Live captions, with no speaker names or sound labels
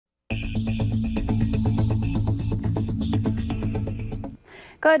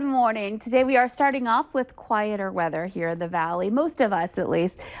Good morning. Today we are starting off with quieter weather here in the valley. Most of us, at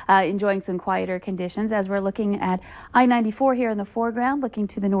least, enjoying some quieter conditions as we're looking at I-94 here in the foreground, looking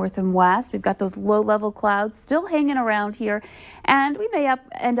to the north and west. We've got those low-level clouds still hanging around here, and we may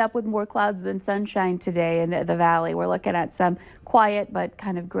end up with more clouds than sunshine today in the valley. We're looking at some quiet but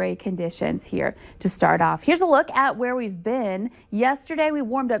kind of gray conditions here to start off. Here's a look at where we've been. Yesterday we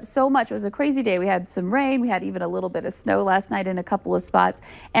warmed up so much. It was a crazy day. We had some rain. We had even a little bit of snow last night in a couple of spots,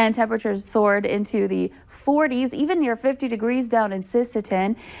 and temperatures soared into the 40s, even near 50 degrees down in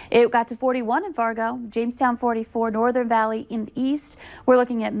Sisseton. It got to 41 in Fargo, Jamestown 44, Northern Valley in the east. We're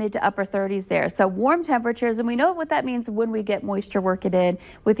looking at mid to upper 30s there. So warm temperatures, and we know what that means when we get moisture working in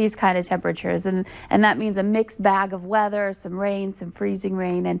with these kind of temperatures. And that means a mixed bag of weather, some rain, some freezing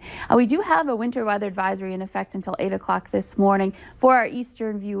rain. And we do have a winter weather advisory in effect until 8 o'clock this morning for our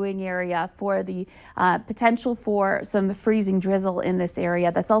eastern viewing area for the potential for some freezing drizzle in this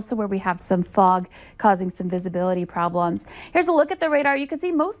area. That's also where we have some fog causing some visibility problems. Here's a look at the radar. You can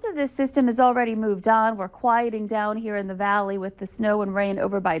see most of this system has already moved on. We're quieting down here in the valley with the snow and rain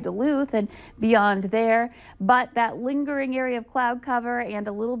over by Duluth and beyond there. But that lingering area of cloud cover and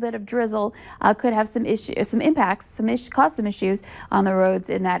a little bit of drizzle could have some issues, some impacts, cause some issues on the roads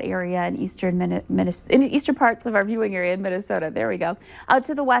in that area in eastern parts of our viewing area in Minnesota. There we go. Out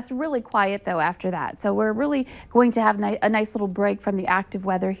to the west, really quiet though after that. So we're really going to have a nice little break from the active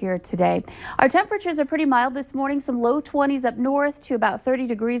weather here today. Our temperatures are pretty mild this morning. Some low 20s up north to about 30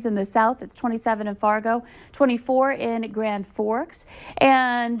 degrees in the south. It's 27 in Fargo, 24 in Grand Forks,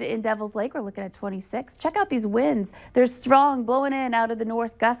 and in Devil's Lake we're looking at 26. Check out these winds. They're strong, blowing in out of the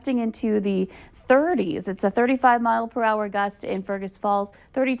north, gusting into the 30s. It's a 35-mile-per-hour gust in Fergus Falls,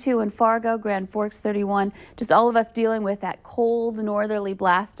 32 in Fargo, Grand Forks 31. Just all of us dealing with that cold northerly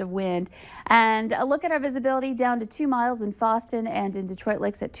blast of wind. And a look at our visibility down to 2 miles in Fosston and in Detroit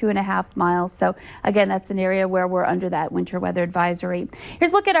Lakes at 2.5 miles. So again, that's an area where we're under that winter weather advisory.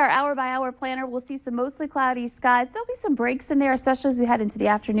 Here's a look at our hour-by-hour planner. We'll see some mostly cloudy skies. There'll be some breaks in there, especially as we head into the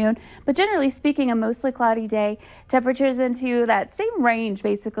afternoon. But generally speaking, a mostly cloudy day. Temperatures into that same range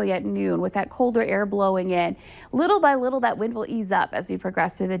basically at noon with that colder air blowing in. Little by little, that wind will ease up as we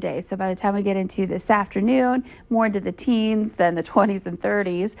progress through the day. So by the time we get into this afternoon, more into the teens, then the 20s and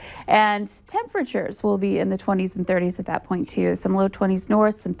 30s. And temperatures will be in the 20s and 30s at that point too. Some low 20s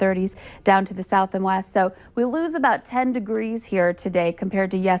north, some 30s down to the south and west. So we lose about 10 degrees here today compared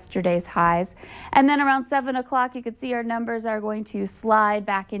to yesterday's highs. And then around 7 o'clock, you can see our numbers are going to slide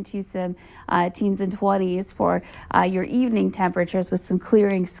back into some teens and 20s for your evening temperatures with some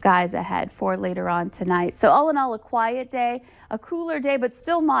clearing skies ahead for later on tonight. So all in all, a quiet day, a cooler day, but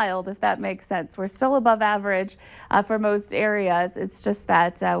still mild, if that makes sense. We're still above average for most areas. It's just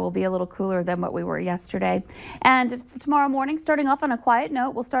that we'll be a little cooler than what we were yesterday. And tomorrow morning, starting off on a quiet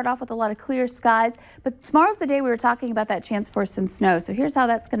note, we'll start off with a lot of clear skies. But tomorrow's the day we were talking about that chance for some snow. So here's how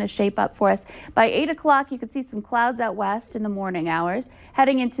that's going to shape up for us. By 8 o'clock, you can see some clouds out west in the morning hours.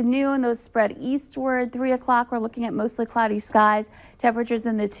 Heading into noon, those spread eastward. 3 o'clock, we're looking at mostly cloudy skies. Temperatures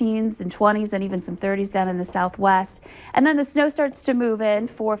in the teens and 20s and even some 30s down in the southwest. And then the snow starts to move in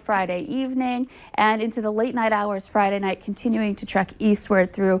for Friday evening and into the late night hours Friday night, continuing to trek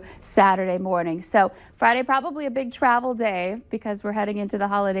eastward through Saturday morning. So Friday, probably a big travel day because we're heading into the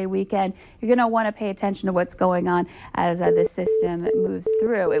holiday weekend. You're going to want to pay attention to what's going on as this system moves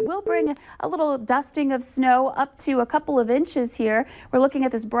through. It will bring a little dusting of snow up to a couple of inches here. We're looking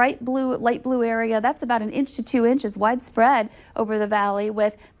at this bright blue, light blue area. That's about 1 inch to 2 inches widespread over the valley,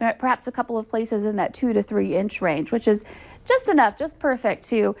 with perhaps a couple of places in that 2 to 3 inch range, which is just enough, just perfect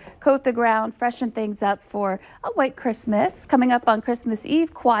to coat the ground, freshen things up for a white Christmas. Coming up on Christmas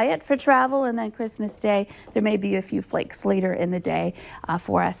Eve, quiet for travel, and then Christmas Day, there may be a few flakes later in the day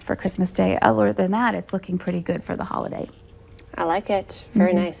for us for Christmas Day. Other than that, it's looking pretty good for the holiday. I like it.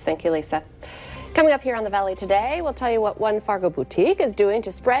 Very nice. Thank you, Lisa. Coming up here on the Valley today, we'll tell you what one Fargo boutique is doing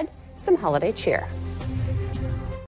to spread some holiday cheer.